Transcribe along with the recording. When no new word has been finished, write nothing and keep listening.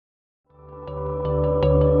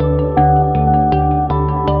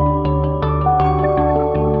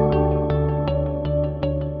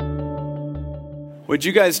Would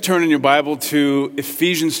you guys turn in your Bible to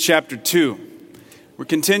Ephesians chapter 2? We're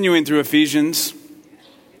continuing through Ephesians.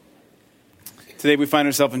 Today we find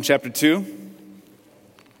ourselves in chapter 2.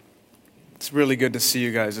 It's really good to see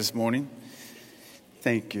you guys this morning.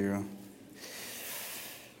 Thank you.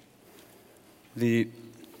 The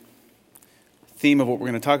theme of what we're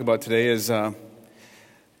going to talk about today is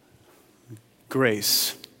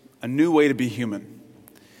grace, a new way to be human.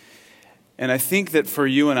 And I think that for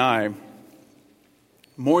you and I,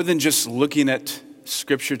 more than just looking at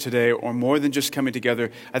Scripture today or more than just coming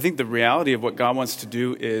together, I think the reality of what God wants to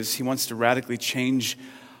do is He wants to radically change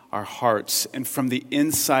our hearts and from the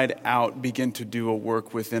inside out begin to do a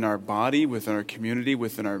work within our body, within our community,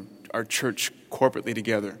 within our church corporately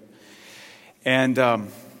together. And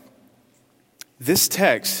this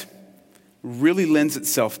text really lends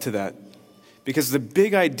itself to that, because the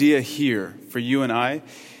big idea here for you and I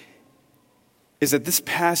is that this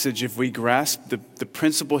passage, if we grasp the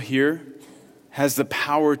principle here, has the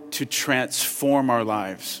power to transform our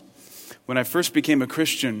lives. When I first became a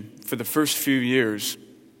Christian for the first few years,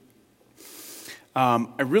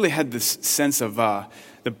 I really had this sense of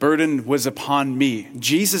the burden was upon me.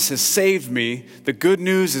 Jesus has saved me. The good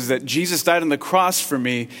news is that Jesus died on the cross for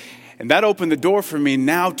me, and that opened the door for me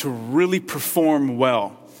now to really perform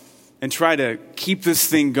well and try to keep this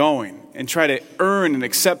thing going and try to earn and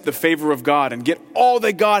accept the favor of God and get all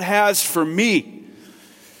that God has for me.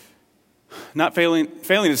 Not failing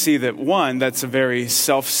to see that, one, that's a very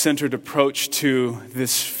self-centered approach to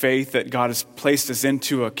this faith that God has placed us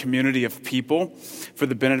into a community of people for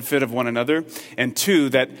the benefit of one another. And two,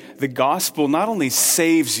 that the gospel not only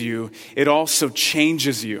saves you, it also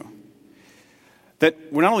changes you. That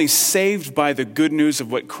we're not only saved by the good news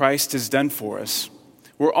of what Christ has done for us,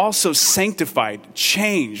 we're also sanctified,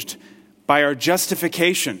 changed by our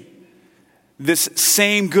justification. This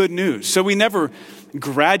same good news. So we never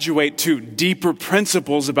graduate to deeper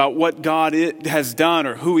principles about what God has done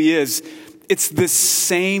or who He is. It's this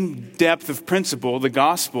same depth of principle. The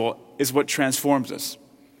gospel is what transforms us.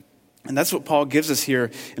 And that's what Paul gives us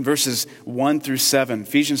here in verses 1 through 7,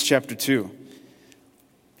 Ephesians chapter 2.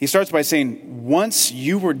 He starts by saying, once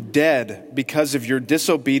you were dead because of your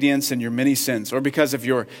disobedience and your many sins, or because of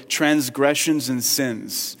your transgressions and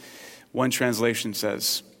sins, one translation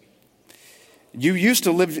says. You used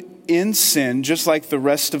to live in sin just like the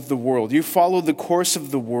rest of the world. You followed the course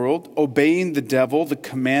of the world, obeying the devil, the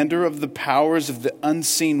commander of the powers of the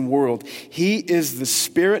unseen world. He is the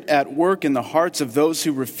spirit at work in the hearts of those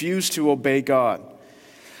who refuse to obey God.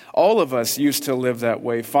 All of us used to live that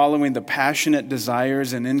way, following the passionate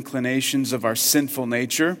desires and inclinations of our sinful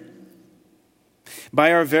nature.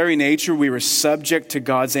 By our very nature, we were subject to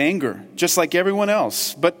God's anger, just like everyone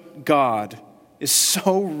else. But God is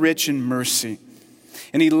so rich in mercy,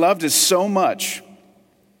 and He loved us so much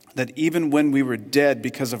that even when we were dead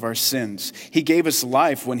because of our sins, He gave us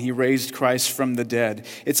life when He raised Christ from the dead.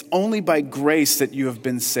 It's only by grace that you have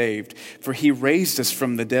been saved, for He raised us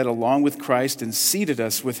from the dead along with Christ and seated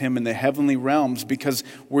us with Him in the heavenly realms because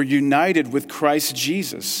we're united with Christ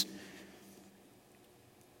Jesus.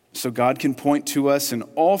 So God can point to us in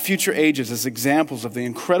all future ages as examples of the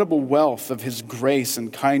incredible wealth of His grace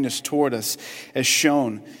and kindness toward us, as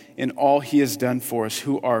shown in all He has done for us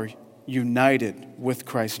who are united with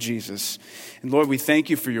Christ Jesus. And Lord, we thank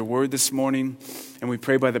You for Your word this morning, and we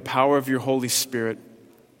pray by the power of Your Holy Spirit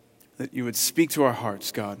that You would speak to our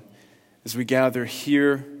hearts, God, as we gather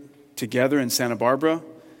here together in Santa Barbara,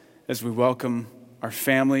 as we welcome our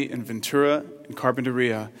family in Ventura and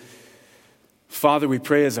Carpinteria. Father, we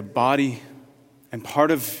pray as a body and part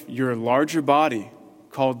of Your larger body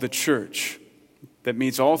called the church that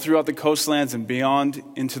meets all throughout the coastlands and beyond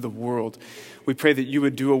into the world. We pray that You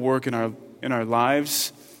would do a work in our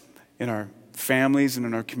lives, in our families, and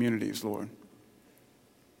in our communities, Lord.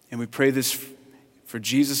 And we pray this for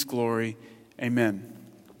Jesus' glory. Amen.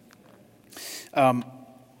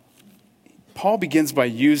 Paul begins by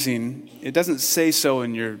using, it doesn't say so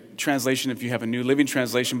in your translation if you have a New Living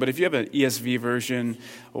Translation, but if you have an ESV version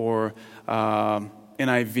or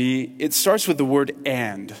NIV, it starts with the word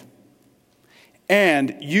and.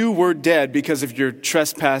 And you were dead because of your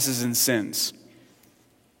trespasses and sins.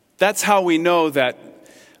 That's how we know that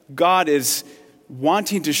God is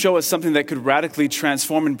wanting to show us something that could radically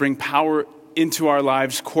transform and bring power into our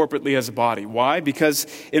lives corporately as a body. Why? Because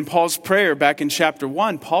in Paul's prayer back in chapter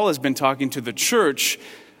 1, Paul has been talking to the church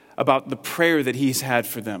about the prayer that he's had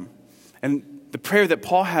for them. And the prayer that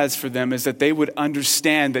Paul has for them is that they would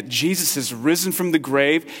understand that Jesus has risen from the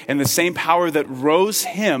grave, and the same power that rose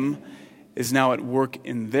Him is now at work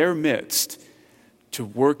in their midst to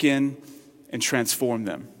work in and transform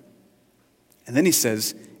them. And then he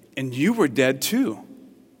says, and you were dead too.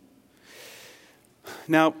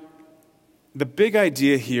 Now, the big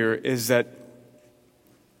idea here is that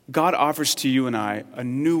God offers to you and I a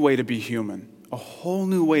new way to be human, a whole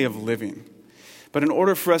new way of living. But in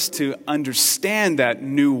order for us to understand that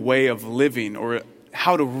new way of living, or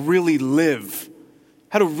how to really live,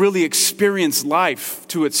 how to really experience life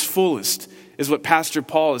to its fullest, is what Pastor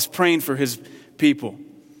Paul is praying for his people.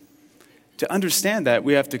 To understand that,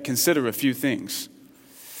 we have to consider a few things.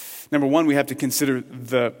 Number one, we have to consider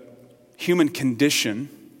the human condition.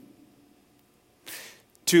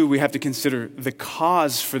 Two, we have to consider the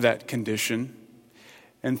cause for that condition.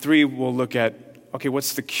 And three, we'll look at, okay,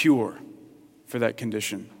 what's the cure for that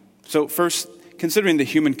condition? So first, considering the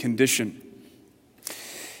human condition.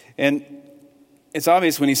 And it's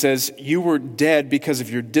obvious when he says, you were dead because of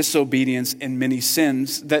your disobedience and many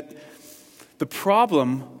sins, that the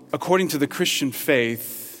problem, according to the Christian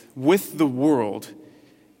faith, with the world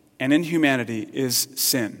and in humanity is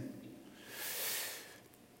sin.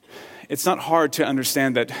 It's not hard to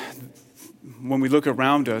understand that when we look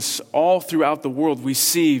around us, all throughout the world, we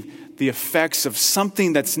see the effects of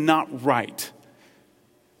something that's not right.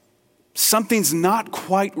 Something's not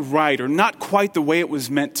quite right, or not quite the way it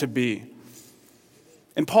was meant to be.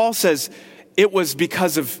 And Paul says it was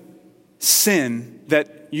because of sin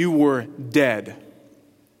that you were dead.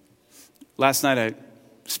 Last night I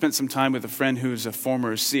spent some time with a friend who's a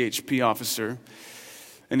former CHP officer,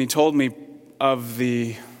 and he told me of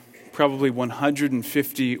the probably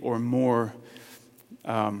 150 or more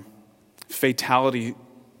fatality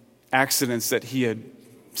accidents that he had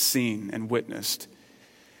seen and witnessed.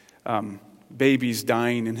 Babies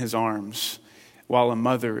dying in his arms while a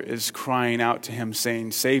mother is crying out to him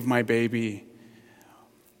saying, "Save my baby."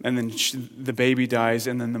 And then the baby dies,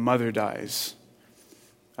 and then the mother dies.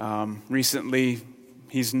 Recently,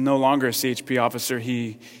 he's no longer a CHP officer.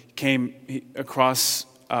 He came across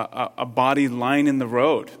a body lying in the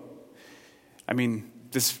road. I mean,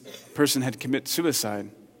 this person had committed suicide,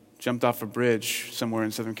 jumped off a bridge somewhere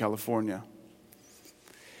in Southern California.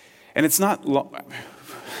 And it's not,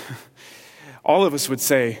 all of us would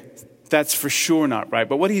say, that's for sure not right.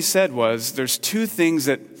 But what he said was, there's two things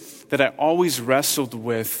that I always wrestled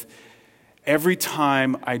with every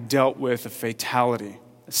time I dealt with a fatality.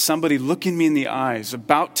 Somebody looking me in the eyes,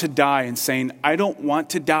 about to die, and saying, I don't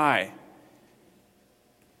want to die.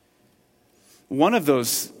 One of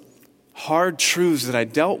those hard truths that I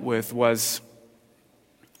dealt with was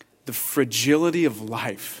the fragility of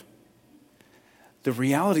life. The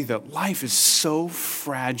reality that life is so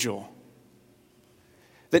fragile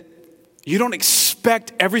that you don't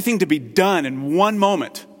expect everything to be done in one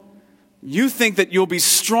moment. You think that you'll be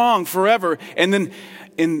strong forever, and then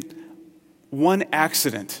in one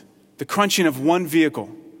accident, the crunching of one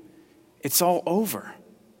vehicle, it's all over.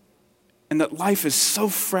 And that life is so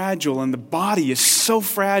fragile, and the body is so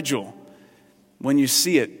fragile when you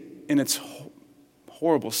see it in its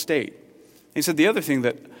horrible state. He said the other thing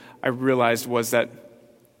that I realized was that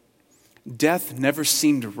death never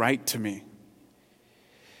seemed right to me.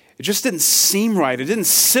 It just didn't seem right. It didn't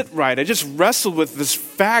sit right. I just wrestled with this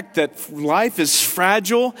fact that life is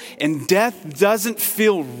fragile and death doesn't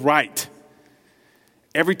feel right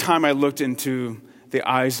every time I looked into the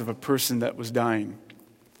eyes of a person that was dying.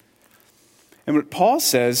 And what Paul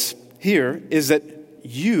says here is that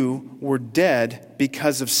you were dead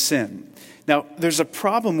because of sin. Now, there's a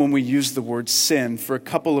problem when we use the word sin for a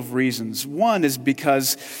couple of reasons. One is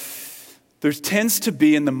because there tends to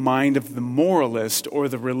be in the mind of the moralist or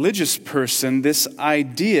the religious person this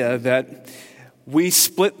idea that we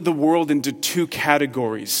split the world into two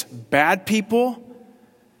categories: bad people,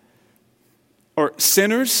 or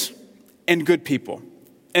sinners, and good people.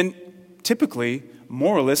 And typically,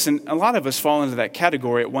 moralists, and a lot of us fall into that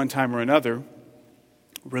category at one time or another,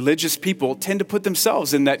 religious people tend to put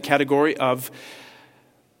themselves in that category of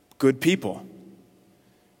good people.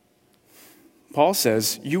 Paul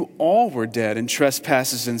says, you all were dead in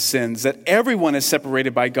trespasses and sins, that everyone is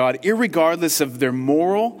separated by God, irregardless of their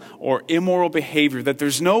moral or immoral behavior, that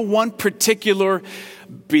there's no one particular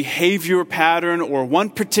behavior pattern or one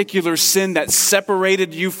particular sin that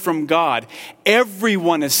separated you from God.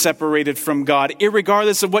 Everyone is separated from God,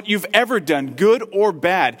 irregardless of what you've ever done, good or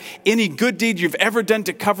bad. Any good deed you've ever done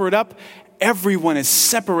to cover it up, everyone is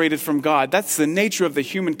separated from God. That's the nature of the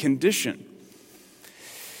human condition.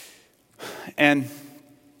 And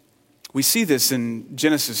we see this in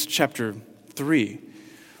Genesis chapter 3,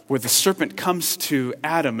 where the serpent comes to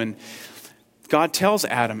Adam, and God tells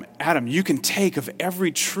Adam, Adam, you can take of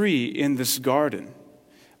every tree in this garden,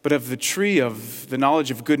 but of the tree of the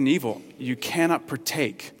knowledge of good and evil, you cannot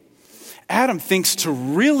partake. Adam thinks to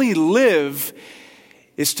really live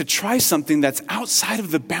is to try something that's outside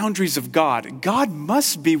of the boundaries of God. God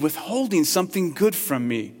must be withholding something good from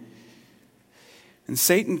me. And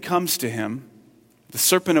Satan comes to him, the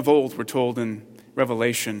serpent of old, we're told in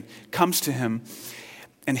Revelation, comes to him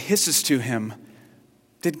and hisses to him,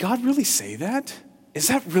 did God really say that? Is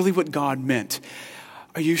that really what God meant?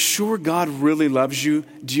 Are you sure God really loves you?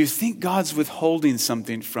 Do you think God's withholding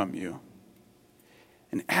something from you?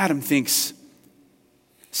 And Adam thinks,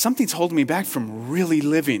 something's holding me back from really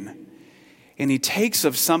living. And he takes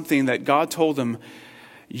of something that God told him,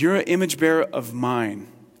 you're an image bearer of mine.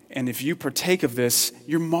 And if you partake of this,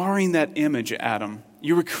 you're marring that image, Adam.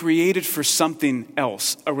 You were created for something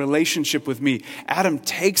else, a relationship with me. Adam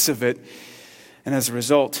takes of it, and as a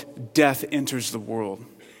result, death enters the world.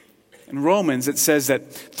 In Romans, it says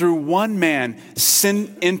that through one man,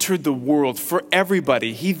 sin entered the world for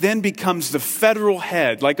everybody. He then becomes the federal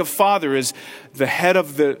head, like a father is the head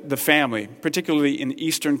of the family. Particularly in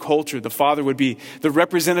Eastern culture, the father would be the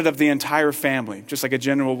representative of the entire family, just like a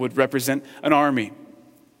general would represent an army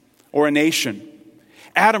or a nation.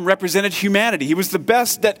 Adam represented humanity. He was the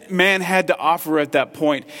best that man had to offer at that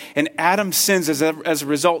point. And Adam sins. As a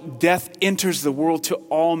result, death enters the world to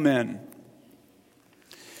all men.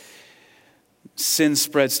 Sin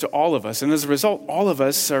spreads to all of us. And as a result, all of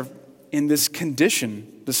us are in this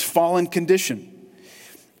condition, this fallen condition.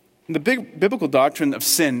 And the biblical doctrine of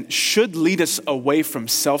sin should lead us away from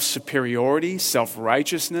self-superiority,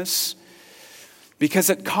 self-righteousness, because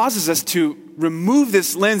it causes us to remove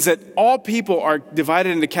this lens that all people are divided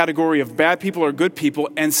into the category of bad people or good people,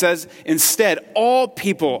 and says instead all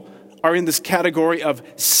people are in this category of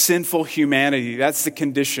sinful humanity. That's the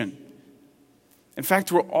condition. In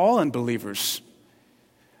fact, we're all unbelievers.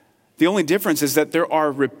 The only difference is that there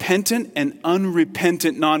are repentant and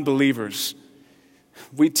unrepentant non-believers.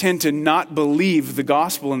 We tend to not believe the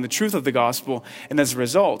gospel and the truth of the gospel, and as a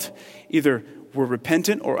result, either we're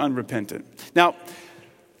repentant or unrepentant. Now,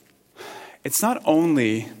 it's not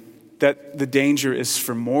only that the danger is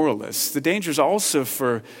for moralists, the danger is also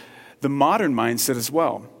for the modern mindset as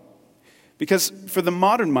well. Because for the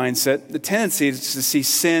modern mindset, the tendency is to see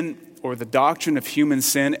sin or the doctrine of human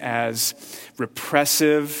sin as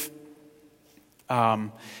repressive, a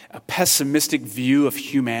pessimistic view of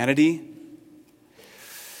humanity.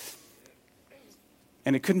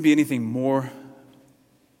 And it couldn't be anything more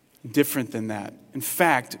different than that. In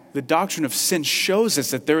fact, the doctrine of sin shows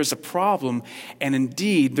us that there is a problem, and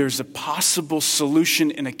indeed there's a possible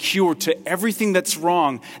solution and a cure to everything that's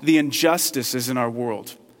wrong, the injustices in our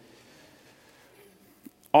world.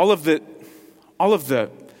 All of the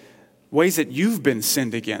ways that you've been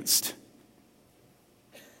sinned against.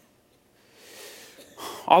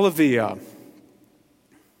 All of the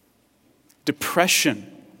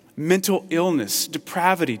depression, mental illness,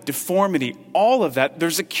 depravity, deformity, all of that,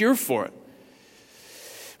 there's a cure for it.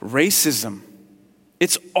 Racism,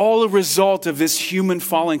 it's all a result of this human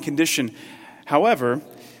fallen condition. However,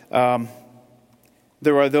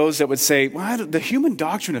 there are those that would say, well, the human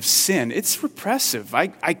doctrine of sin, it's repressive. I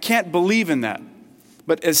can't believe in that.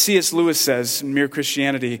 But as C.S. Lewis says in Mere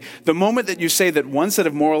Christianity, the moment that you say that one set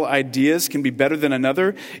of moral ideas can be better than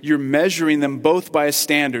another, you're measuring them both by a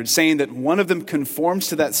standard, saying that one of them conforms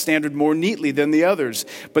to that standard more neatly than the others.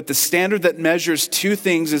 But the standard that measures two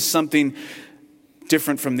things is something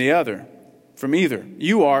different from the other, from either.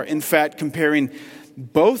 You are, in fact, comparing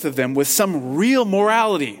both of them with some real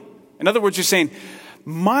morality. In other words, you're saying,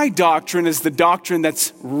 my doctrine is the doctrine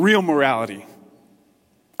that's real morality.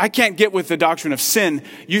 I can't get with the doctrine of sin.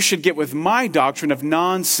 You should get with my doctrine of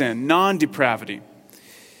non-sin, non-depravity.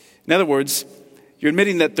 In other words, you're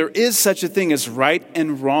admitting that there is such a thing as right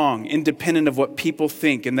and wrong, independent of what people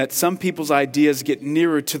think, and that some people's ideas get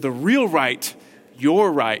nearer to the real right,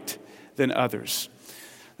 your right, than others.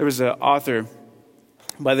 There was an author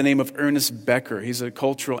by the name of Ernest Becker. He's a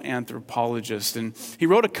cultural anthropologist, and he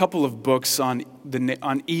wrote a couple of books on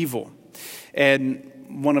evil. And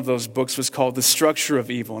one of those books was called The Structure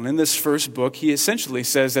of Evil. And in this first book, he essentially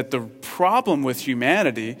says that the problem with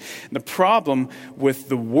humanity, the problem with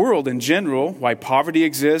the world in general, why poverty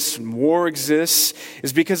exists and war exists,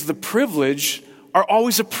 is because the privileged are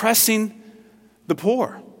always oppressing the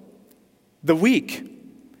poor, the weak.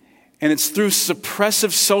 And it's through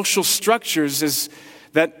suppressive social structures is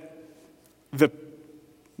that the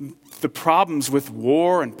problems with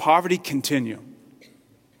war and poverty continue.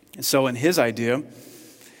 And so in his idea,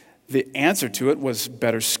 the answer to it was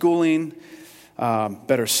better schooling,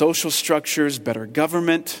 better social structures, better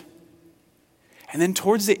government. And then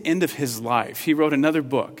towards the end of his life, he wrote another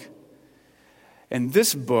book. And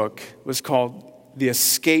this book was called The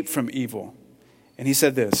Escape from Evil. And he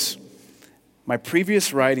said this: "My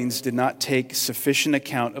previous writings did not take sufficient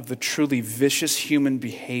account of the truly vicious human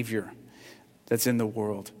behavior that's in the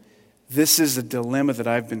world. This is a dilemma that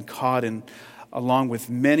I've been caught in, along with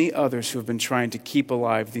many others who have been trying to keep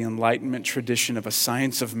alive the Enlightenment tradition of a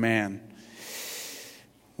science of man."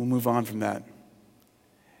 We'll move on from that.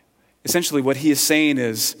 Essentially, what he is saying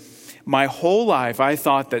is, my whole life I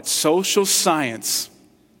thought that social science,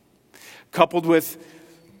 coupled with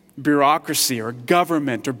bureaucracy or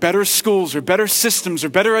government or better schools or better systems or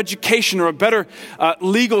better education or a better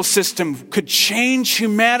legal system, could change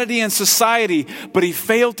humanity and society, but he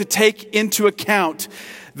failed to take into account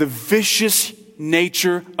the vicious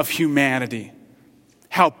nature of humanity,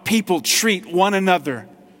 how people treat one another.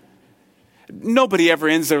 Nobody ever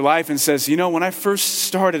ends their life and says, when I first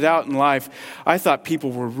started out in life, I thought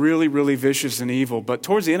people were really, really vicious and evil. But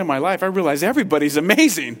towards the end of my life, I realized everybody's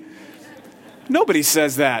amazing. Nobody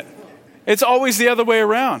says that. It's always the other way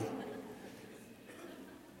around.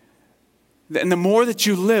 And the more that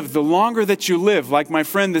you live, the longer that you live, like my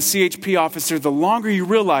friend, the CHP officer, the longer you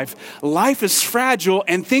realize life is fragile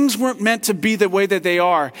and things weren't meant to be the way that they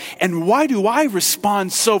are. And why do I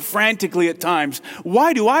respond so frantically at times?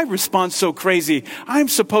 Why do I respond so crazy? I'm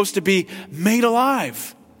supposed to be made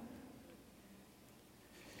alive.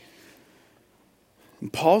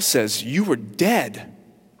 And Paul says, you were dead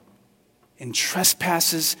in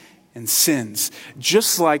trespasses and sins.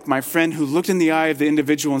 Just like my friend who looked in the eye of the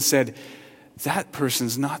individual and said,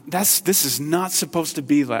 this is not supposed to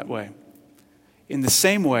be that way. In the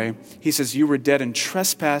same way, he says, you were dead in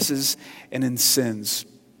trespasses and in sins.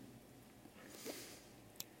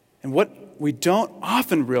 And what we don't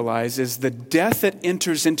often realize is the death that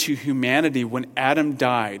enters into humanity when Adam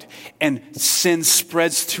died and sin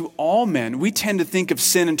spreads to all men. We tend to think of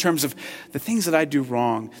sin in terms of the things that I do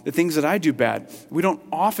wrong, the things that I do bad. We don't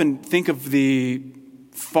often think of the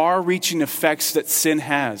far-reaching effects that sin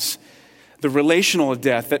has. The relational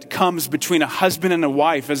death that comes between a husband and a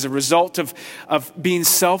wife as a result of being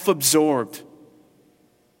self-absorbed.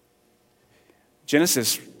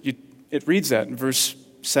 Genesis, it reads that in verse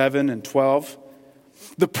 7 and 12.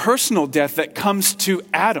 The personal death that comes to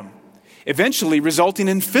Adam, eventually resulting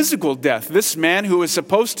in physical death. This man who is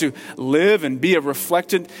supposed to live and be a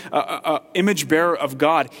reflected image bearer of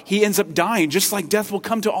God, he ends up dying, just like death will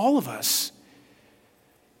come to all of us.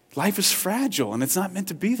 Life is fragile, and it's not meant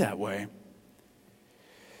to be that way.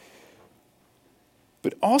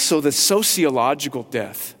 But also the sociological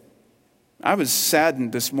death. I was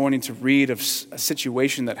saddened this morning to read of a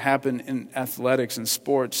situation that happened in athletics and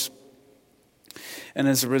sports. And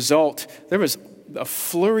as a result, there was a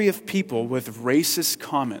flurry of people with racist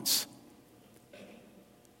comments.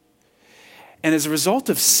 And as a result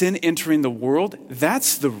of sin entering the world,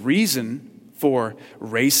 that's the reason for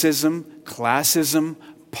racism, classism,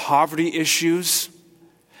 poverty issues,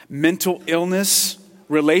 mental illness,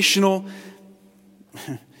 relational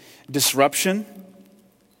disruption.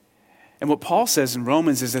 And what Paul says in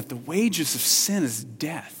Romans is that the wages of sin is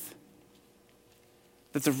death.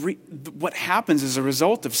 That what happens as a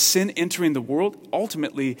result of sin entering the world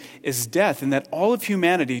ultimately is death. And that all of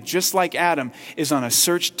humanity, just like Adam, is on a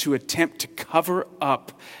search to attempt to cover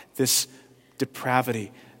up this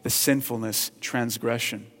depravity, the sinfulness,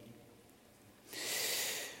 transgression.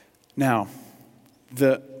 Now,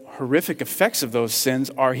 the horrific effects of those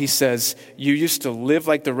sins are, he says, you used to live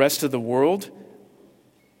like the rest of the world,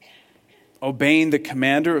 obeying the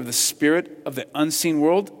commander of the spirit of the unseen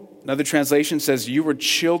world. Another translation says you were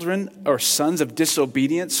children or sons of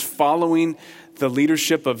disobedience, following the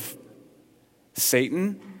leadership of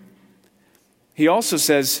Satan. He also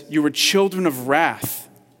says you were children of wrath.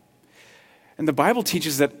 And the Bible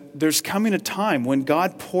teaches that there's coming a time when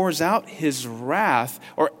God pours out his wrath,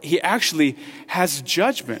 or he actually has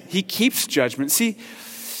judgment. He keeps judgment. See,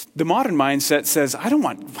 the modern mindset says,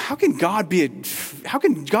 how can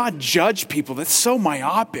God judge people? That's so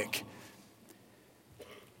myopic.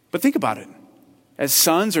 But think about it. As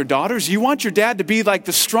sons or daughters, you want your dad to be like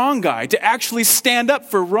the strong guy, to actually stand up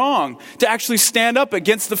for wrong, to actually stand up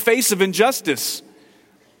against the face of injustice.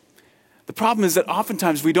 The problem is that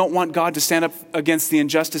oftentimes we don't want God to stand up against the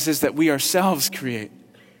injustices that we ourselves create.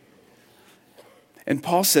 And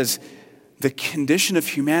Paul says, the condition of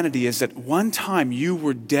humanity is that one time you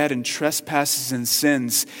were dead in trespasses and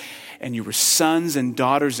sins, and you were sons and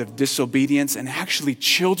daughters of disobedience, and actually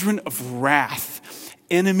children of wrath,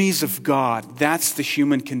 enemies of God. That's the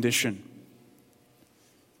human condition.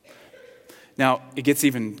 Now, it gets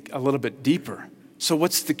even a little bit deeper. So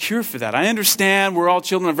what's the cure for that? I understand we're all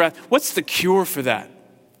children of wrath. What's the cure for that?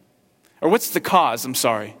 Or what's the cause?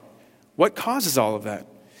 What causes all of that?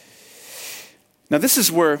 Now, this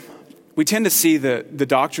is where we tend to see the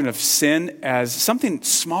doctrine of sin as something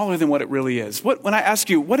smaller than what it really is. When I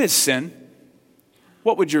ask you, what is sin?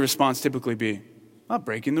 What would your response typically be? Well,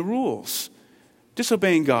 breaking the rules,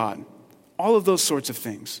 disobeying God, all of those sorts of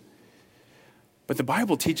things. But the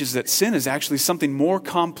Bible teaches that sin is actually something more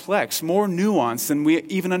complex, more nuanced than we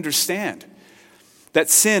even understand. That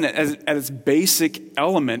sin, at its basic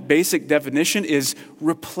element, basic definition, is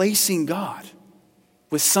replacing God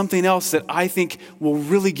with something else that I think will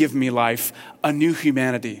really give me life, a new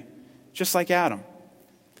humanity, just like Adam.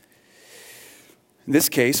 In this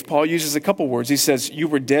case, Paul uses a couple words. He says, you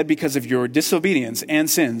were dead because of your disobedience and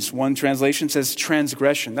sins. One translation says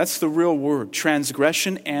transgression. That's the real word,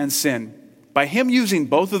 transgression and sin. By him using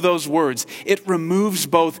both of those words, it removes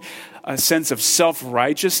both a sense of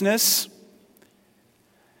self-righteousness,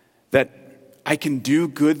 that I can do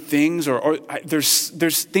good things, or there's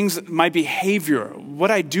things that my behavior, what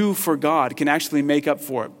I do for God can actually make up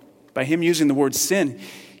for it. By him using the word sin,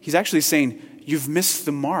 he's actually saying, you've missed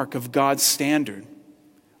the mark of God's standard.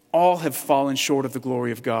 All have fallen short of the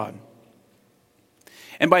glory of God.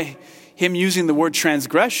 And by him using the word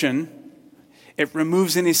transgression, it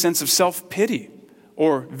removes any sense of self-pity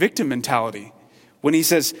or victim mentality. When he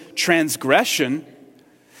says transgression,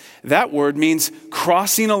 that word means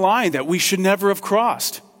crossing a line that we should never have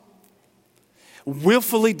crossed.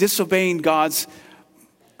 Willfully disobeying God's,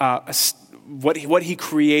 what he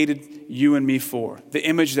created you and me for, the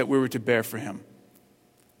image that we were to bear for him.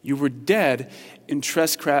 You were dead in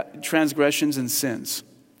transgressions and sins.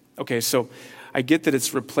 Okay, so I get that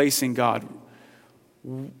it's replacing God.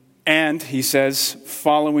 And he says,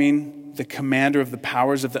 following the commander of the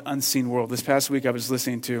powers of the unseen world. This past week I was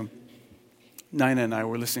listening to, Nina and I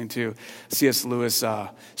were listening to C.S. Lewis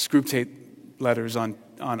Screwtape Letters on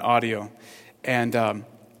audio. And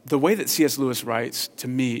the way that C.S. Lewis writes, to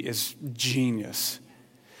me, is genius.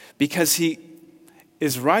 Because he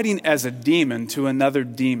is writing as a demon to another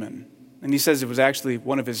demon. And he says it was actually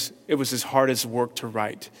his hardest work to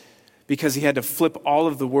write. Because he had to flip all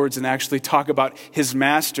of the words and actually talk about his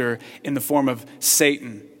master in the form of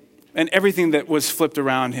Satan. And everything that was flipped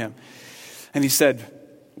around him. And he said,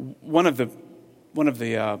 one of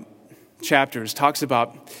the chapters talks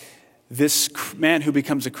about this man who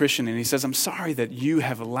becomes a Christian, and he says, I'm sorry that you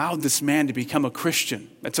have allowed this man to become a Christian.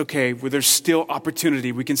 That's okay. There's still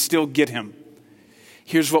opportunity. We can still get him.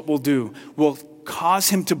 Here's what we'll do. We'll cause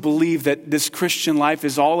him to believe that this Christian life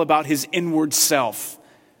is all about his inward self,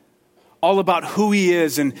 all about who he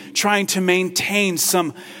is and trying to maintain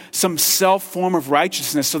some self form of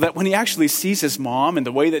righteousness, so that when he actually sees his mom and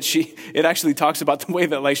the way that it actually talks about the way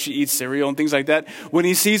that she eats cereal and things like that. When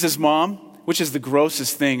he sees his mom, which is the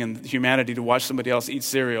grossest thing in humanity, to watch somebody else eat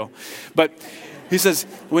cereal. But he says,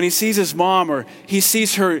 when he sees his mom, or he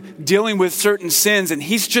sees her dealing with certain sins, and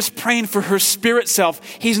he's just praying for her spirit self,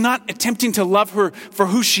 he's not attempting to love her for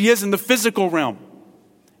who she is in the physical realm.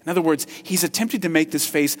 In other words, he's attempting to make this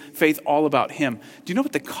faith all about him. Do you know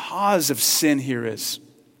what the cause of sin here is?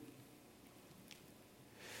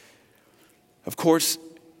 Of course,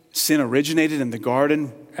 sin originated in the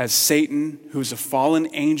garden as Satan, who's a fallen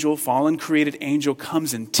angel, fallen created angel,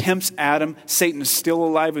 comes and tempts Adam. Satan is still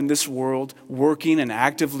alive in this world, working and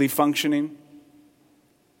actively functioning.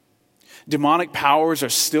 Demonic powers are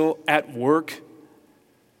still at work.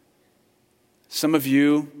 Some of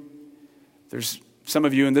you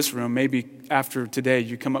in this room, maybe after today,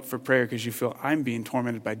 you come up for prayer because you feel, I'm being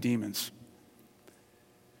tormented by demons.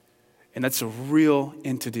 And that's a real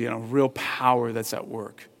entity and a real power that's at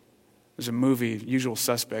work. There's a movie, Usual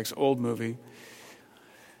Suspects, old movie,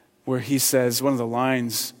 where he says, one of the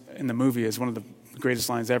lines in the movie is one of the greatest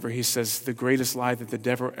lines ever. He says, the greatest lie that the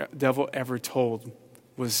devil ever told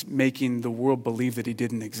was making the world believe that he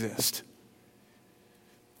didn't exist.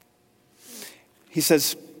 He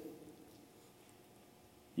says,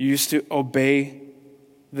 you used to obey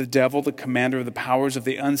the devil, the commander of the powers of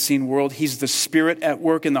the unseen world. He's the spirit at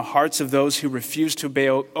work in the hearts of those who refuse to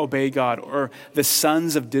obey God, or the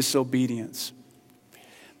sons of disobedience.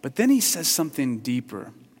 But then he says something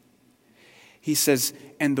deeper. He says,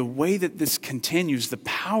 and the way that this continues, the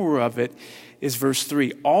power of it, is verse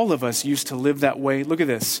 3. All of us used to live that way. Look at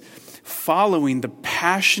this. Following the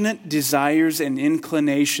passionate desires and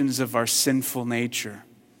inclinations of our sinful nature.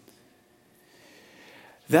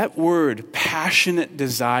 That word, passionate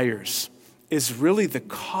desires, is really the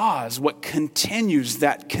cause, what continues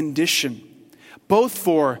that condition, both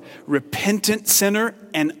for repentant sinner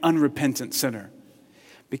and unrepentant sinner.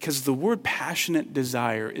 Because the word passionate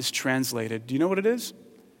desire is translated, do you know what it is?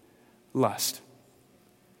 Lust.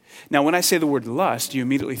 Now, when I say the word lust, you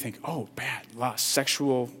immediately think, oh, bad, lust,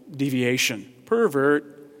 sexual deviation,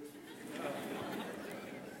 pervert.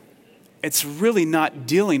 It's really not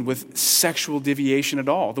dealing with sexual deviation at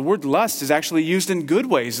all. The word lust is actually used in good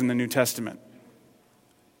ways in the New Testament.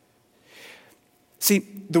 See,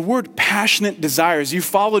 the word passionate desires, you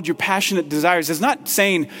followed your passionate desires, is not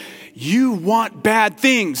saying you want bad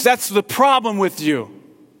things. That's the problem with you.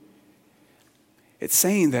 It's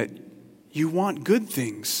saying that you want good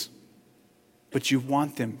things, but you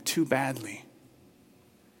want them too badly.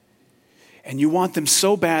 And you want them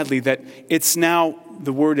so badly that it's now,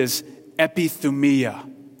 the word is epithumia,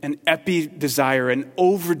 an epi-desire, an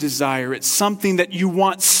over-desire. It's something that you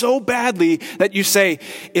want so badly that you say,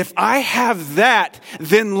 if I have that,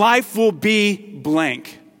 then life will be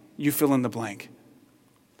blank. You fill in the blank.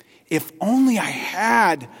 If only I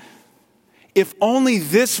had, if only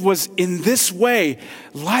this was in this way,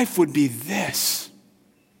 life would be this.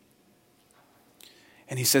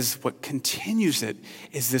 And he says what continues it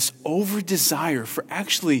is this over-desire for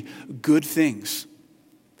actually good things.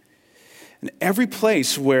 And every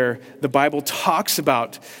place where the Bible talks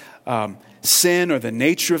about sin or the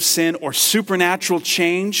nature of sin or supernatural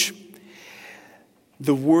change,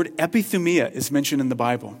 the word epithumia is mentioned in the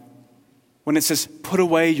Bible. When it says, put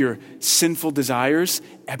away your sinful desires,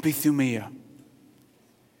 epithumia.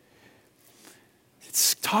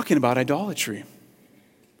 It's talking about idolatry.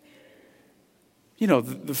 You know,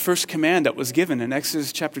 the first command that was given in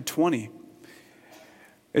Exodus chapter 20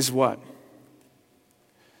 is what?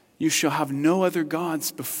 You shall have no other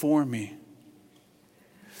gods before me.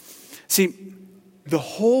 See, the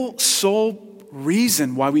whole sole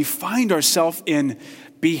reason why we find ourselves in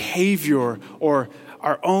behavior or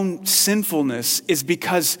our own sinfulness is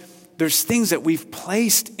because there's things that we've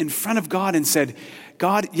placed in front of God and said,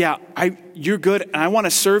 God, yeah, you're good, and I want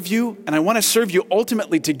to serve you, and I want to serve you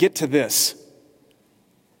ultimately to get to this.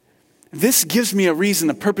 This gives me a reason,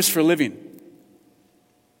 a purpose for living.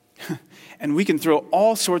 And we can throw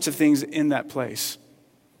all sorts of things in that place.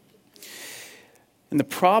 And the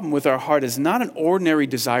problem with our heart is not an ordinary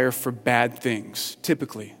desire for bad things,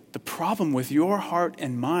 typically. The problem with your heart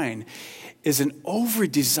and mine is an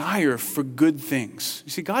over-desire for good things.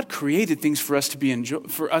 You see, God created things for us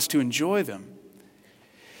to enjoy them.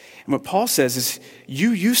 And what Paul says is,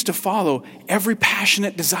 you used to follow every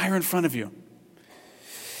passionate desire in front of you.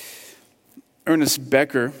 Ernest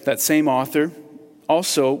Becker, that same author,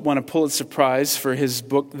 also won a Pulitzer Prize for his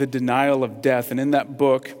book, The Denial of Death. And in that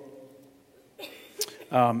book,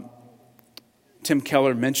 Tim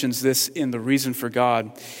Keller mentions this in The Reason for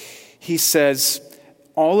God. He says,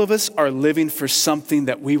 all of us are living for something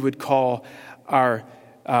that we would call our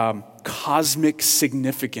cosmic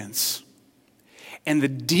significance. And the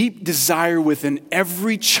deep desire within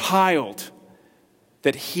every child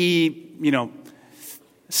that he,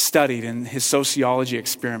 studied in his sociology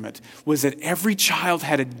experiment was that every child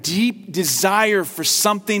had a deep desire for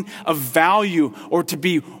something of value or to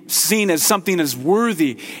be seen as something as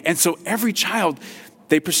worthy. And so every child,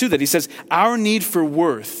 they pursue that. He says, our need for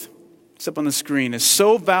worth, it's up on the screen, is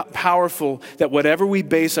so powerful that whatever we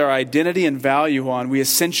base our identity and value on, we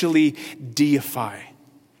essentially deify.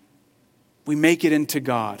 We make it into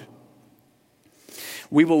God.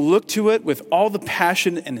 We will look to it with all the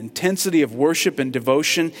passion and intensity of worship and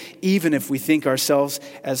devotion, even if we think ourselves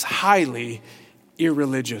as highly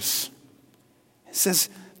irreligious. It says,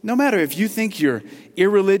 no matter if you think you're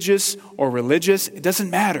irreligious or religious, it doesn't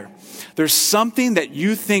matter. There's something that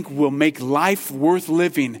you think will make life worth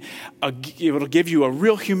living. It'll give you a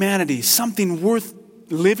real humanity, something worth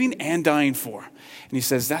living and dying for. And he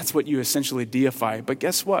says that's what you essentially deify. But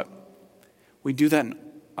guess what? We do that in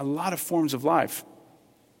a lot of forms of life.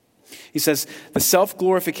 He says, the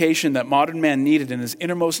self-glorification that modern man needed in his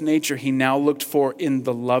innermost nature, he now looked for in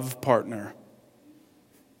the love partner.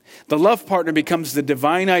 The love partner becomes the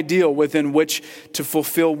divine ideal within which to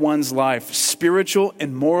fulfill one's life. Spiritual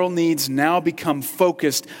and moral needs now become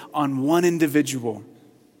focused on one individual.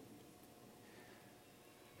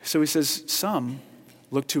 So he says, some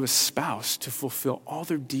look to a spouse to fulfill all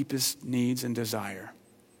their deepest needs and desire.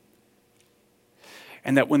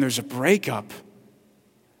 And that when there's a breakup,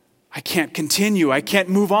 I can't continue, I can't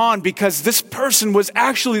move on because this person was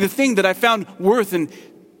actually the thing that I found worth and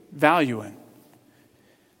value in.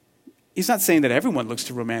 He's not saying that everyone looks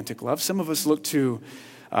to romantic love. Some of us look to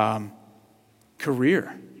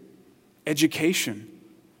career, education,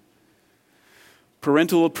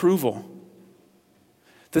 parental approval,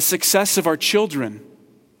 the success of our children.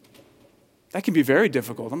 That can be very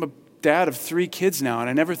difficult. I'm a dad of 3 kids now, and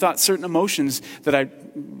I never thought certain emotions that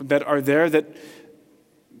are there that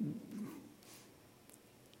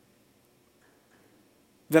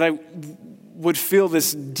that I would feel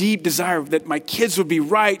this deep desire that my kids would be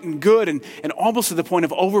right and good and almost to the point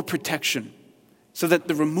of overprotection. So that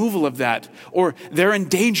the removal of that or their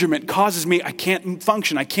endangerment causes me, I can't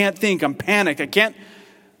function, I can't think, I'm panicked, I can't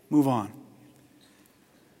move on.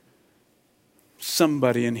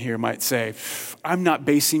 Somebody in here might say, I'm not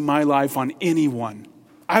basing my life on anyone.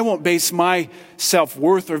 I won't base my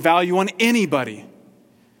self-worth or value on anybody.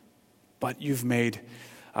 But you've made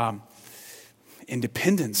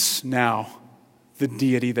independence now the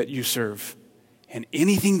deity that you serve. And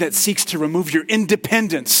anything that seeks to remove your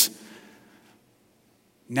independence,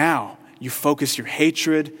 now you focus your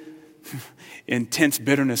hatred, intense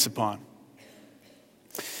bitterness upon.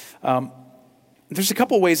 There's a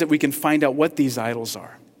couple ways that we can find out what these idols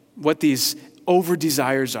are, what these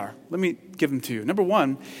over-desires are. Let me give them to you. Number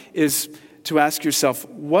one is to ask yourself,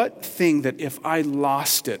 what thing that if I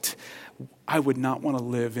lost it, I would not want to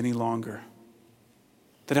live any longer?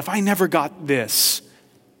 That if I never got this,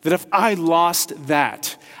 that if I lost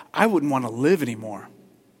that, I wouldn't want to live anymore.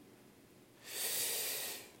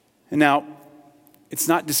 And now, it's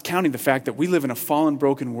not discounting the fact that we live in a fallen,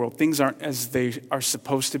 broken world. Things aren't as they are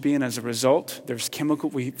supposed to be, and as a result,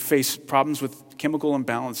 we face problems with chemical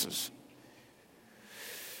imbalances.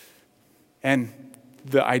 And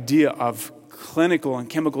the idea of clinical and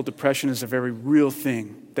chemical depression is a very real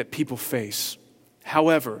thing that people face.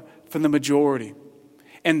 However, for the majority,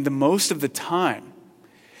 and the most of the time,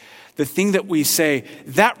 the thing that we say,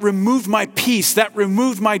 that removed my peace, that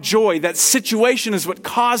removed my joy, that situation is what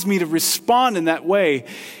caused me to respond in that way,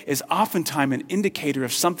 is oftentimes an indicator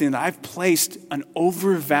of something that I've placed an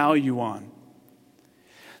overvalue on.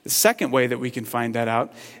 The second way that we can find that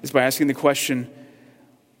out is by asking the question,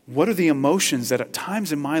 what are the emotions that at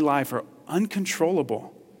times in my life are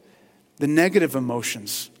uncontrollable? The negative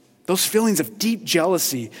emotions, those feelings of deep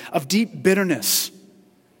jealousy, of deep bitterness,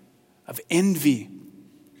 of envy,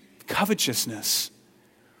 covetousness.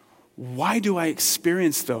 Why do I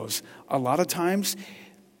experience those? A lot of times,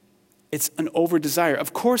 it's an over-desire.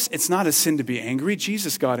 Of course, it's not a sin to be angry.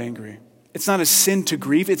 Jesus got angry. It's not a sin to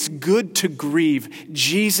grieve. It's good to grieve.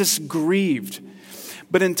 Jesus grieved.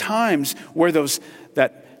 But in times where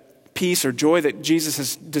that peace or joy that Jesus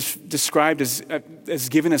has described as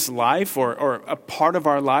giving us life or a part of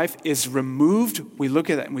our life is removed, we look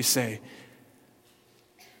at that and we say,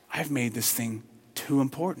 I've made this thing too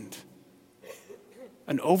important.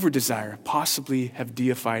 An over-desire, possibly have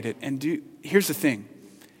deified it. And here's the thing.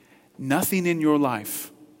 Nothing in your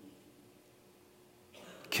life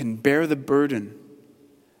can bear the burden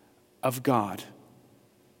of God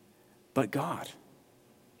but God.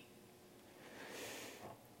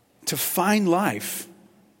 To find life,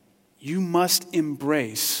 you must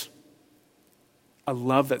embrace a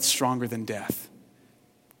love that's stronger than death.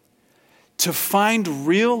 To find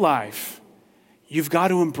real life, you've got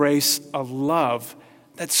to embrace a love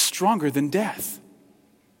that's stronger than death.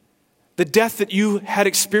 The death that you had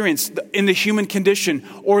experienced in the human condition,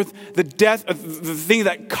 or the death, the thing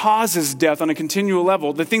that causes death on a continual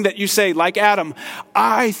level, the thing that you say, like Adam,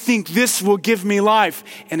 I think this will give me life,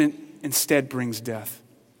 and it instead brings death.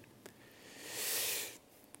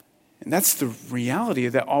 And that's the reality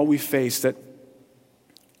that all we face, that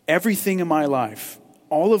everything in my life,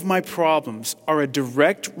 all of my problems are a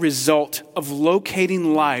direct result of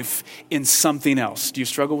locating life in something else. Do you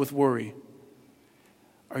struggle with worry?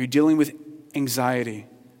 Are you dealing with anxiety,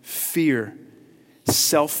 fear,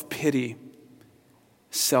 self-pity,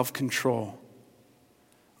 self-control?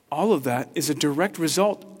 All of that is a direct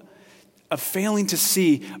result of failing to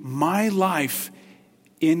see my life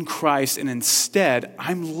in Christ, and instead,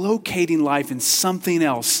 I'm locating life in something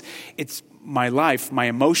else. It's my life, my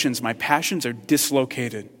emotions, my passions are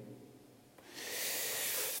dislocated.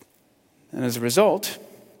 And as a result,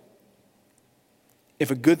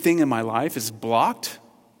 if a good thing in my life is blocked,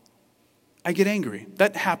 I get angry.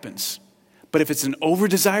 That happens. But if it's an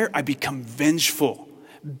over-desire, I become vengeful,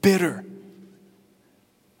 bitter,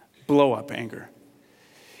 blow up anger.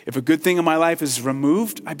 If a good thing in my life is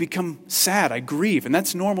removed, I become sad, I grieve, and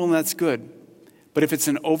that's normal and that's good. But if it's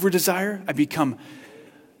an over-desire, I become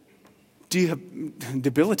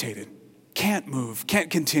debilitated, can't move, can't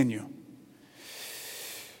continue.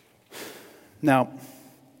 Now,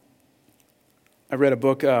 I read a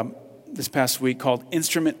book this past week called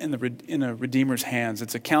Instrument in a Redeemer's Hands.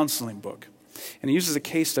 It's a counseling book. And he uses a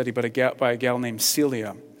case study by a gal named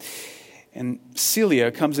Celia. And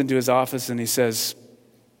Celia comes into his office and he says,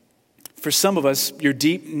 for some of us, your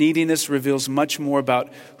deep neediness reveals much more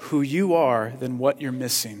about who you are than what you're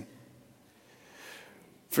missing.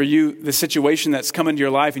 For you, the situation that's come into your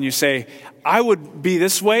life and you say, I would be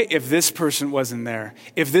this way if this person wasn't there,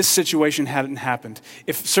 if this situation hadn't happened,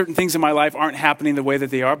 if certain things in my life aren't happening the way that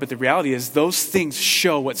they are. But the reality is those things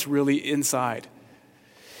show what's really inside.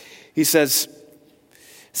 He says,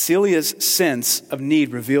 Celia's sense of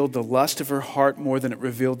need revealed the lust of her heart more than it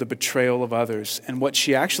revealed the betrayal of others. And what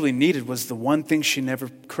she actually needed was the one thing she never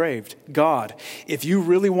craved, God. If you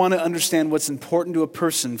really want to understand what's important to a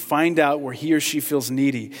person, find out where he or she feels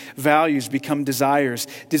needy. Values become desires.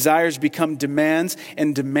 Desires become demands,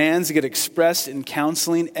 and demands get expressed in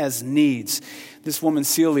counseling as needs. This woman,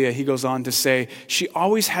 Celia, he goes on to say, she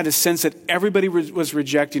always had a sense that everybody was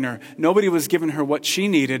rejecting her. Nobody was giving her what she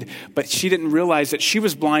needed, but she didn't realize that she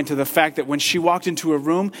was blind to the fact that when she walked into a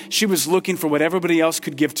room, she was looking for what everybody else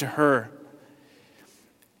could give to her.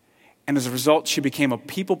 And as a result, she became a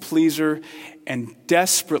people pleaser and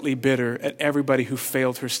desperately bitter at everybody who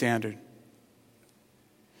failed her standard.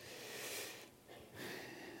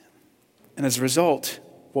 And as a result,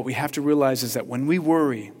 what we have to realize is that when we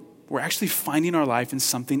worry, we're actually finding our life in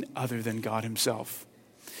something other than God himself.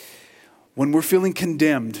 When we're feeling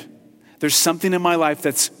condemned, there's something in my life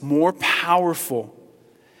that's more powerful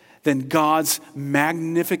than God's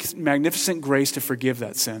magnificent grace to forgive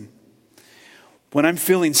that sin. When I'm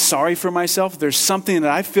feeling sorry for myself, there's something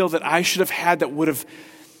that I feel that I should have had that would have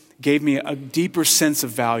gave me a deeper sense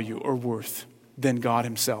of value or worth than God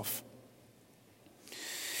himself.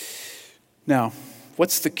 Now,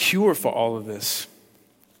 what's the cure for all of this?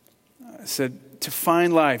 I said, to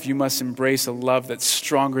find life, you must embrace a love that's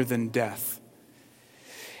stronger than death.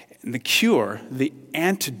 And the cure, the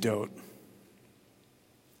antidote,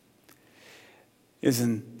 is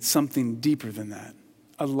in something deeper than that.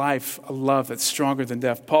 A life, a love that's stronger than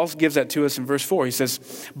death. Paul gives that to us in verse 4. He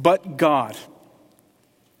says, but God.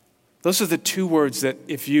 Those are the two words that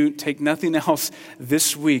if you take nothing else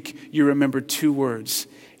this week, you remember two words.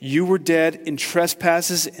 You were dead in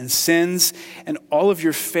trespasses and sins, and all of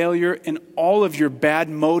your failure, and all of your bad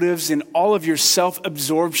motives, and all of your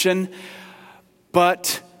self-absorption,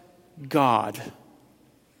 but God.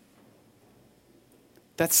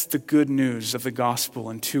 That's the good news of the gospel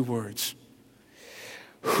in two words.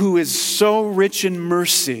 Who is so rich in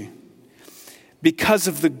mercy because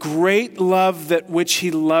of the great love that which he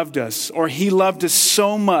loved us, or he loved us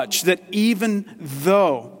so much that even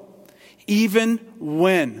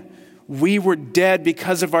when we were dead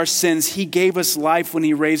because of our sins, he gave us life when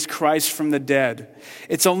he raised Christ from the dead.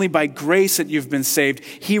 It's only by grace that you've been saved.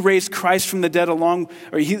 He raised Christ from the dead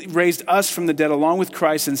he raised us from the dead along with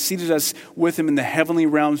Christ and seated us with him in the heavenly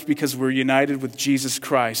realms because we're united with Jesus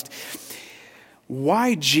Christ.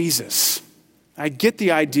 Why Jesus? I get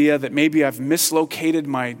the idea that maybe I've mislocated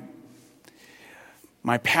my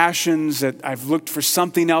passions, that I've looked for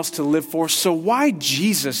something else to live for. So why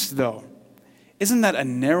Jesus, though? Isn't that a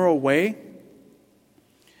narrow way?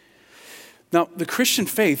 Now, the Christian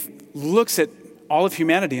faith looks at all of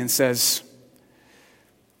humanity and says,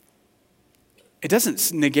 it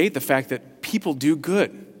doesn't negate the fact that people do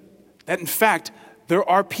good. That in fact, there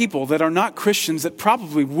are people that are not Christians that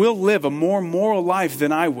probably will live a more moral life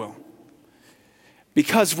than I will.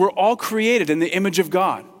 Because we're all created in the image of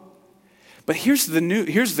God. But here's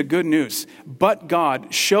the good news. But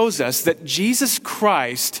God shows us that Jesus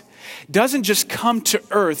Christ doesn't just come to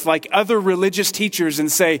earth like other religious teachers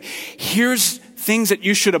and say, here's things that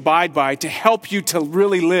you should abide by to help you to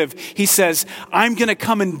really live. He says, I'm going to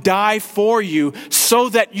come and die for you so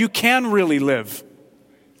that you can really live.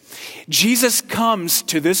 Jesus comes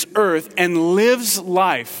to this earth and lives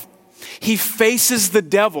life. He faces the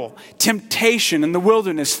devil, temptation in the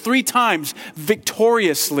wilderness 3 times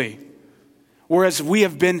victoriously, whereas we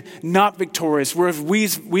have been not victorious, whereas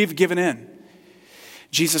we've given in.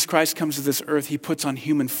 Jesus Christ comes to this earth, he puts on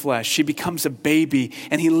human flesh. He becomes a baby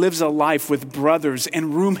and he lives a life with brothers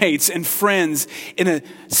and roommates and friends in a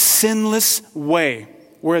sinless way,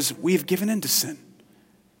 whereas we've given in to sin.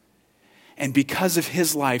 And because of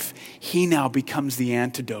his life, he now becomes the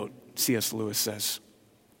antidote, C.S. Lewis says.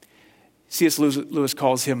 C.S. Lewis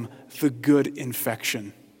calls him the good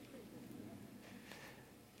infection.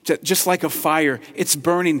 Just like a fire, it's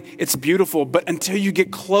burning, it's beautiful, but until you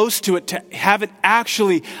get close to it, to have it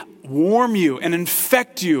actually warm you and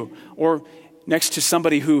infect you, or next to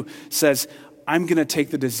somebody who says, I'm going to take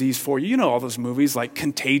the disease for you. You know all those movies like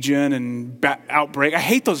Contagion and Outbreak. I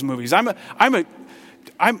hate those movies. I'm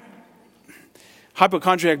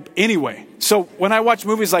hypochondriac anyway. So when I watch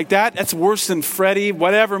movies like that, that's worse than Freddy,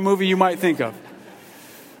 whatever movie you might think of.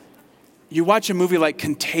 You watch a movie like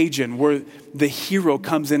Contagion where the hero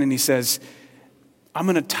comes in and he says, I'm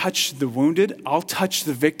going to touch the wounded, I'll touch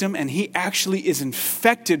the victim, and he actually is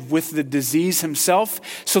infected with the disease himself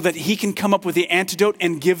so that he can come up with the antidote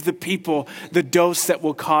and give the people the dose that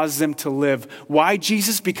will cause them to live. Why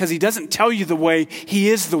Jesus? Because he doesn't tell you the way, he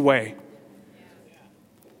is the way.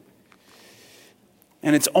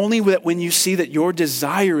 And it's only that when you see that your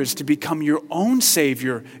desire is to become your own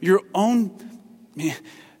Savior, your own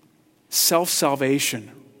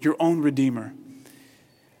self-salvation, your own Redeemer,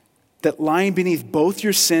 that lying beneath both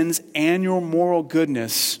your sins and your moral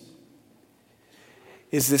goodness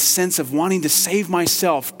is this sense of wanting to save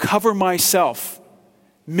myself, cover myself,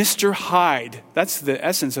 Mr. Hyde. That's the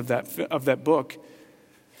essence of that book.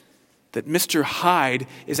 That Mr. Hyde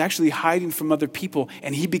is actually hiding from other people,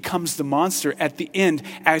 and he becomes the monster at the end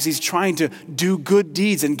as he's trying to do good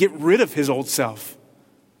deeds and get rid of his old self.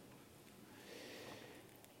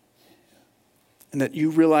 And that you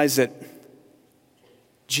realize that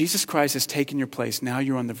Jesus Christ has taken your place. Now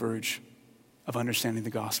you're on the verge of understanding the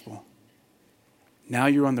gospel. Now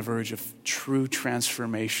you're on the verge of true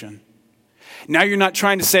transformation. Now you're not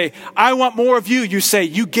trying to say, I want more of you. You say,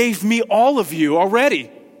 you gave me all of you already.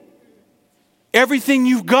 Everything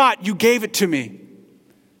you've got, you gave it to me.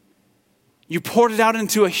 You poured it out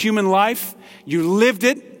into a human life. You lived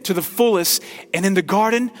it to the fullest. And in the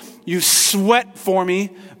garden, you sweat for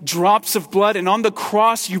me, drops of blood. And on the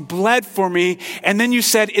cross, you bled for me. And then you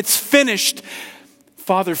said, it's finished.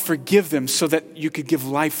 Father, forgive them so that you could give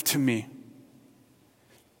life to me.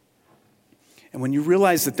 And when you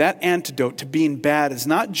realize that that antidote to being bad is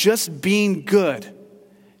not just being good,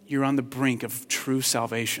 you're on the brink of true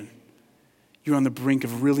salvation. You're on the brink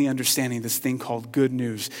of really understanding this thing called good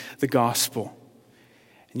news, the gospel.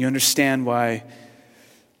 And you understand why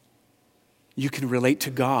you can relate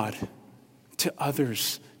to God, to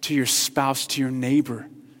others, to your spouse, to your neighbor,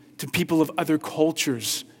 to people of other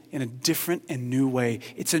cultures in a different and new way.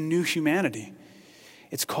 It's a new humanity.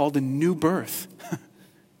 It's called a new birth.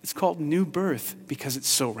 It's called new birth because it's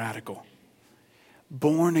so radical.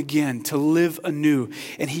 Born again, to live anew.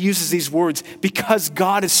 And he uses these words, because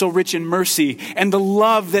God is so rich in mercy and the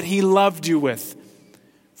love that he loved you with.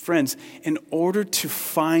 Friends, in order to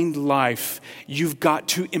find life, you've got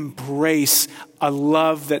to embrace a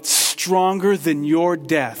love that's stronger than your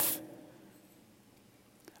death.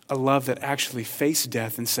 A love that actually faced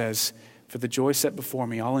death and says, for the joy set before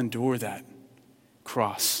me, I'll endure that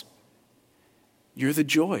cross. You're the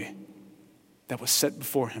joy that was set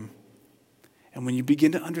before him. And when you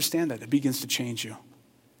begin to understand that, it begins to change you.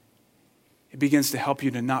 It begins to help you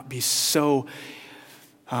to not be so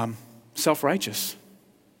self-righteous.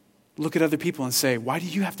 Look at other people and say, why do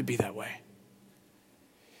you have to be that way?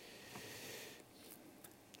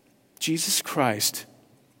 Jesus Christ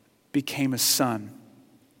became a son.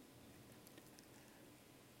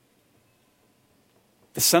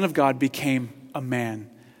 The Son of God became a man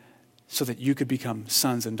so that you could become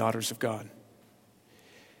sons and daughters of God.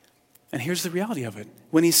 And here's the reality of it.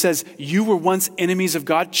 When he says, you were once enemies of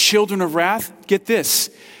God, children of wrath, get this.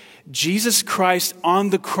 Jesus Christ on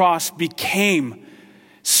the cross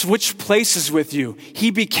switched places with you.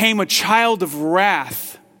 He became a child of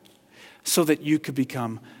wrath so that you could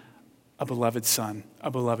become a beloved son,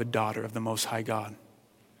 a beloved daughter of the Most High God.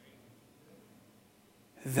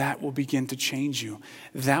 That will begin to change you.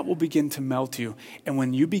 That will begin to melt you. And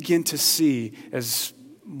when you begin to see, as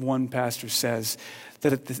one pastor says,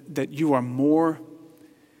 that you are more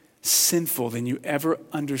sinful than you ever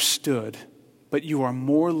understood, but you are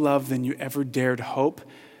more loved than you ever dared hope,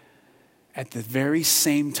 at the very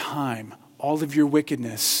same time, all of your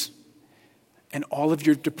wickedness and all of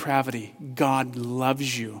your depravity, God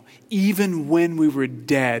loves you. Even when we were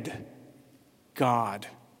dead, God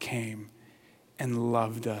came and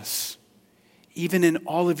loved us. Even in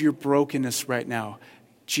all of your brokenness right now,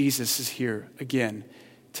 Jesus is here again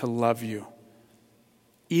to love you.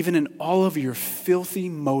 Even in all of your filthy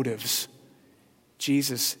motives,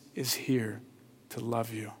 Jesus is here to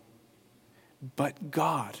love you. But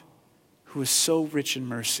God, who is so rich in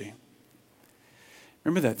mercy.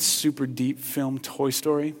 Remember that super deep film, Toy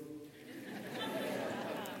Story?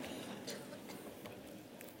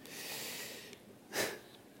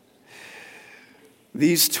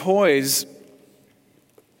 These toys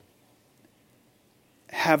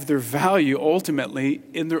have their value ultimately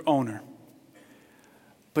in their owner.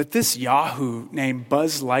 But this Yahoo named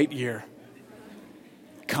Buzz Lightyear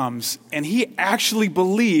comes, and he actually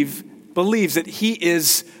believes that he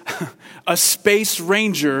is a space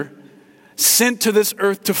ranger sent to this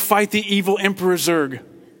earth to fight the evil Emperor Zurg.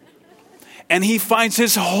 And he finds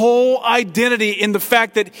his whole identity in the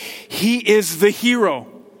fact that he is the hero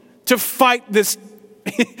to fight this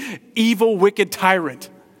evil, wicked tyrant.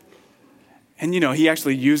 And he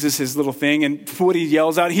actually uses his little thing, and what he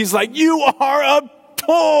yells out, he's like, "You are a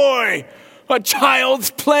toy, a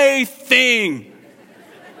child's plaything."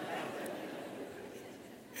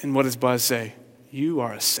 And what does Buzz say? "You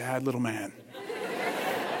are a sad little man."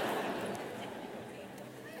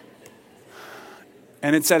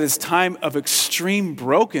 And it's at his time of extreme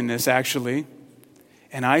brokenness, actually,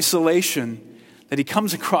 and isolation, that he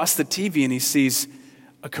comes across the TV and he sees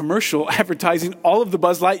a commercial advertising all of the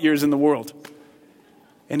Buzz Lightyears in the world.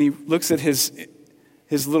 And he looks at his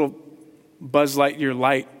little Buzz Lightyear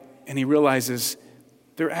light and he realizes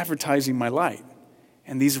they're advertising my light.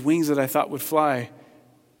 And these wings that I thought would fly,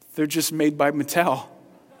 they're just made by Mattel.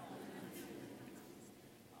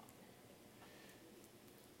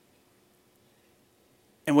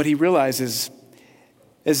 And what he realizes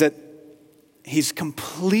is that he's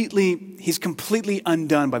completely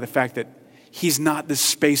undone by the fact that he's not the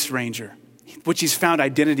space ranger, which he's found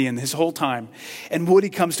identity in his whole time. And Woody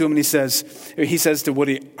comes to him and he says to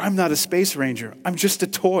Woody, "I'm not a space ranger. I'm just a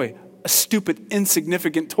toy, a stupid,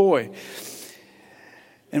 insignificant toy."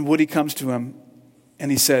 And Woody comes to him and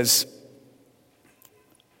he says,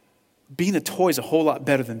 "Being a toy is a whole lot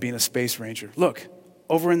better than being a space ranger. Look,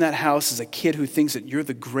 over in that house is a kid who thinks that you're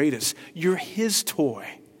the greatest. You're his toy."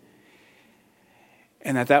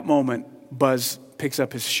 And at that moment, Buzz picks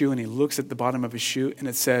up his shoe and he looks at the bottom of his shoe and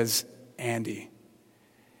it says, "Andy."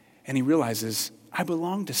 And he realizes, I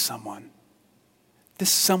belong to someone.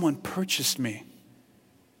 This someone purchased me.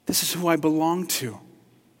 This is who I belong to.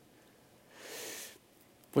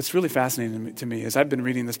 What's really fascinating to me is I've been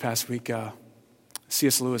reading this past week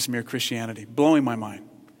C.S. Lewis' Mere Christianity, blowing my mind.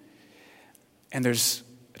 And there's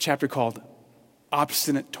a chapter called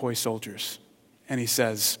Obstinate Toy Soldiers. And he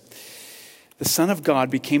says, "The Son of God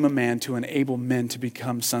became a man to enable men to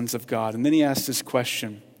become sons of God." And then he asks this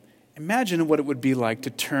question: imagine what it would be like to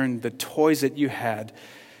turn the toys that you had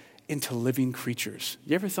into living creatures.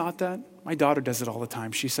 You ever thought that? My daughter does it all the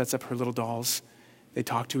time. She sets up her little dolls. They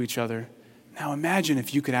talk to each other. Now imagine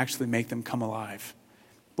if you could actually make them come alive.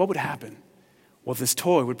 What would happen? Well, this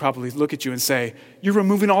toy would probably look at you and say, "You're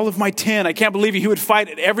removing all of my tin. I can't believe you." He would fight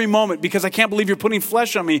at every moment because I can't believe you're putting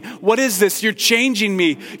flesh on me. What is this? You're changing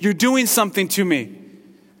me. You're doing something to me.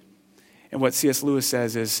 And what C.S. Lewis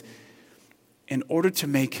says is, in order to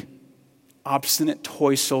make obstinate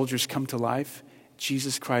toy soldiers come to life,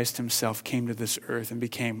 Jesus Christ himself came to this earth and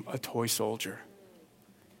became a toy soldier.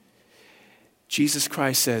 Jesus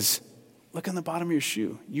Christ says, "Look on the bottom of your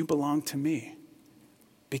shoe. You belong to me."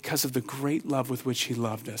 Because of the great love with which he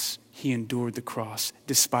loved us, he endured the cross,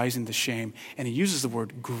 despising the shame. And he uses the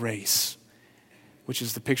word grace, which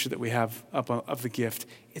is the picture that we have up of the gift.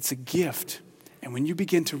 It's a gift. And when you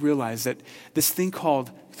begin to realize that this thing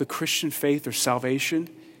called the Christian faith or salvation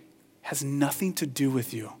has nothing to do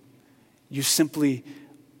with you, you simply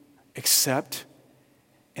accept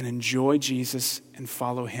and enjoy Jesus and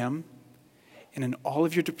follow him. And in all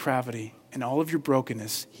of your depravity and all of your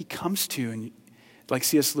brokenness, he comes to you. And like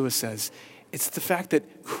C.S. Lewis says, it's the fact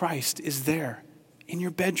that Christ is there in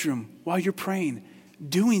your bedroom while you're praying,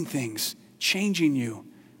 doing things, changing you,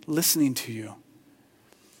 listening to you.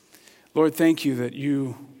 Lord, thank you that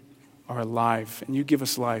you are alive and you give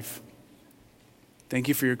us life. Thank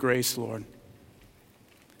you for your grace, Lord.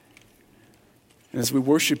 And as we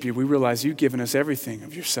worship you, we realize you've given us everything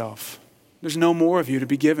of yourself. There's no more of you to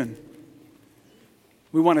be given.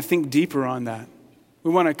 We want to think deeper on that. We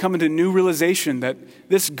want to come into new realization that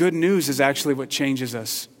this good news is actually what changes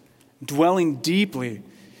us. Dwelling deeply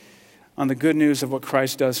on the good news of what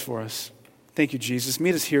Christ does for us. Thank you, Jesus.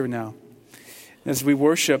 Meet us here now. As we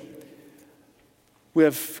worship, we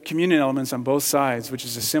have communion elements on both sides, which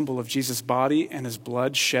is a symbol of Jesus' body and his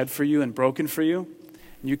blood shed for you and broken for you.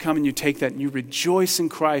 And you come and you take that and you rejoice in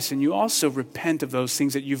Christ, and you also repent of those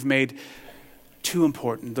things that you've made too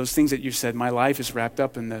important, those things that you've said, my life is wrapped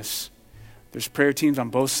up in this. There's prayer teams on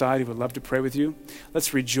both sides who would love to pray with you.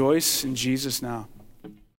 Let's rejoice in Jesus now.